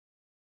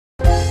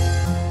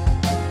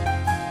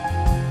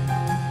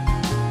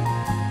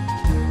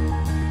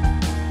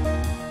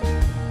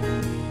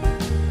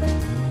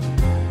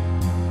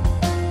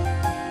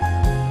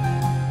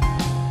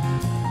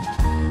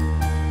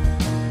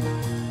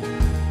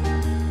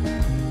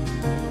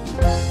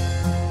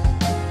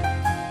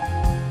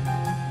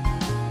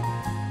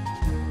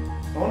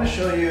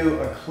show you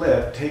a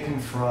clip taken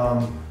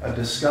from a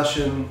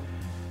discussion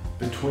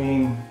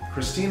between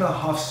Christina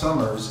Hoff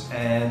Sommers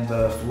and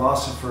the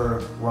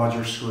philosopher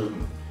Roger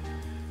Scruton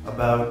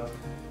about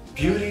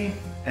beauty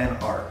and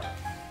art.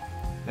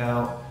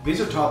 Now,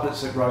 these are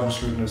topics that Roger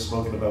Scruton has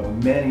spoken about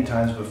many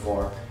times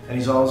before, and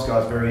he's always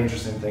got very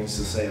interesting things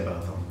to say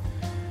about them.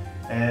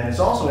 And it's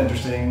also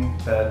interesting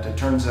that it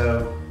turns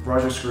out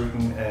Roger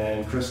Scruton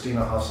and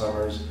Christina Hoff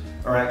Sommers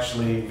are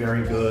actually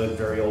very good,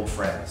 very old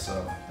friends,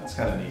 so that's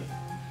kind of neat.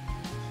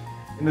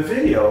 In the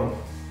video,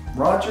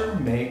 Roger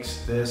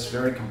makes this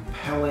very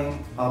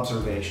compelling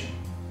observation.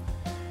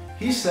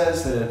 He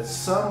says that at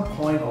some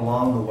point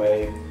along the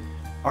way,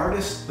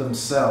 artists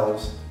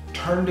themselves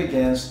turned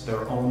against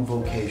their own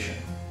vocation.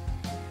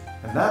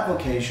 And that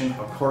vocation,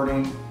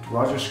 according to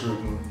Roger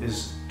Scruton,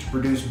 is to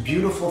produce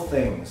beautiful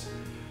things,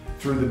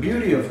 through the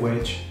beauty of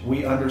which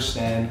we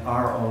understand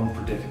our own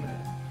predicament,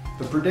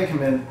 the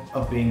predicament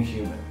of being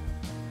human.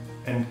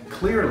 And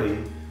clearly,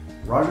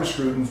 Roger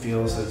Scruton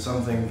feels that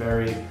something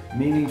very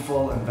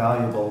meaningful and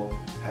valuable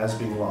has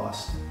been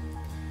lost.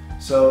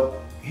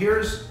 So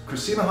here's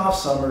Christina Hoff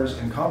Sommers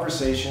in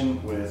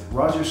conversation with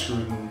Roger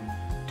Scruton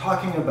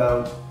talking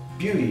about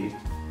beauty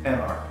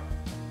and art.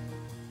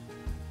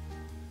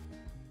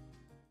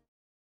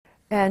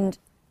 And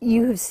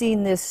you have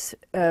seen this,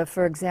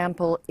 for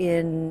example,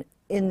 in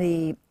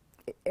the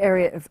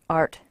area of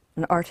art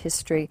and art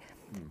history,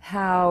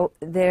 how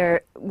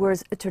there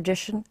was a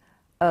tradition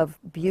of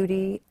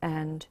beauty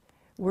and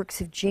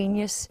works of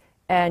genius,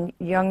 and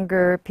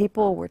younger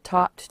people were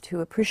taught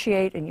to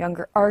appreciate and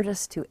younger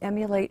artists to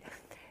emulate.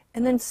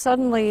 And then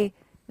suddenly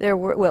there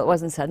were, well, it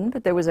wasn't sudden,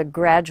 but there was a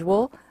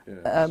gradual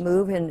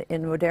move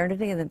in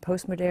modernity and then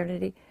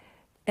post-modernity,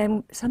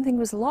 and something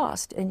was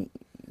lost. And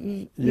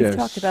you've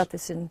talked about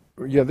this in...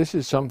 Yeah, this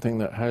is something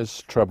that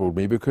has troubled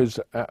me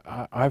because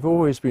I've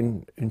always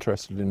been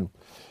interested in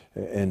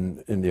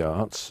the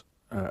arts,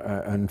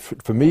 and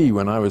for me,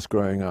 when I was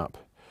growing up,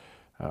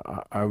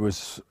 I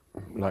was,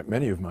 like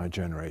many of my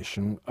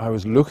generation, I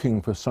was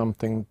looking for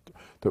something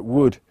that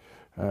would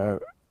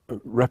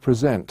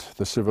represent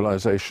the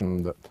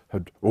civilization that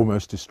had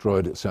almost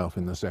destroyed itself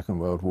in the Second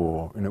World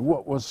War. You know,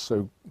 what was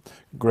so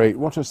great?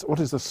 What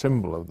is the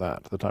symbol of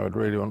that I would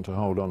really want to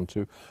hold on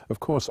to? Of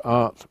course,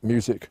 art,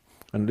 music,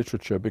 and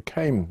literature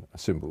became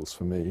symbols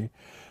for me.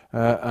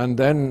 And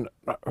then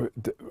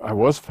I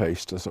was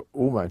faced, as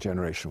all my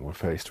generation were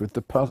faced, with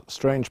the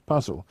strange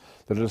puzzle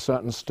that at a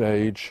certain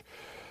stage,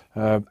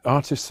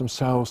 artists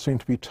themselves seem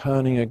to be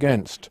turning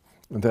against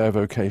their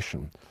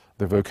vocation.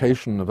 The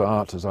vocation of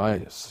art, as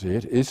I see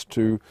it, is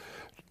to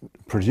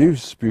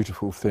produce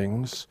beautiful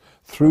things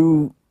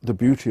through the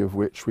beauty of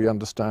which we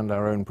understand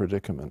our own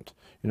predicament.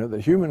 You know, the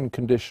human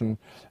condition,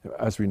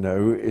 as we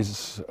know,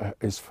 is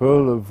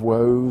full of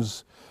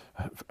woes,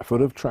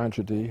 full of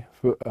tragedy,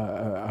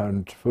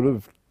 and full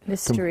of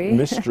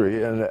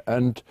mystery.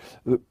 and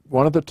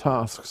one of the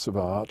tasks of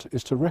art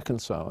is to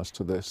reconcile us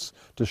to this,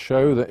 to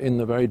show that in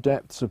the very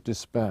depths of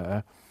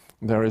despair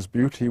there is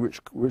beauty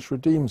which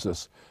redeems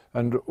us.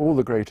 And all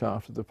the great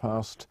art of the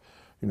past,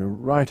 you know,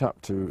 right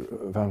up to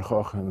Van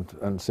Gogh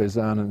and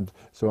Cézanne and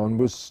so on,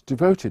 was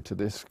devoted to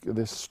this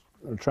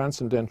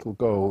transcendental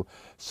goal.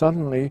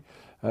 Suddenly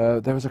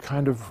there was a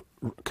kind of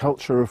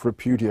culture of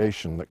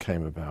repudiation that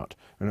came about,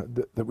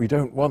 that we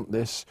don't want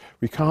this,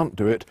 we can't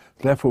do it,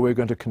 therefore we're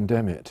going to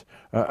condemn it.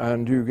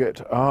 And you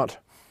get art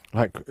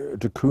like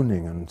de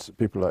Kooning and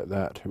people like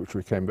that, which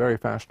became very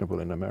fashionable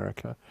in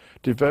America,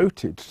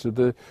 devoted to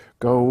the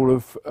goal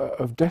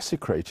of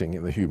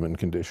desecrating the human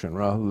condition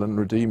rather than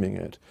redeeming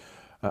it.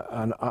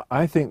 And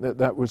I think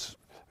that was,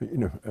 you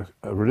know,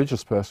 a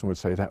religious person would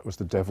say that was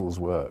the devil's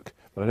work.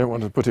 But I don't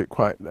want to put it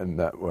quite in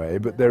that way.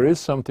 But there is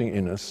something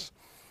in us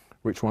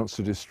which wants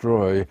to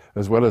destroy,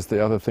 as well as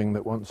the other thing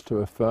that wants to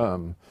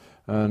affirm.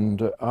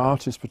 And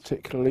art is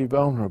particularly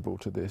vulnerable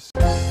to this.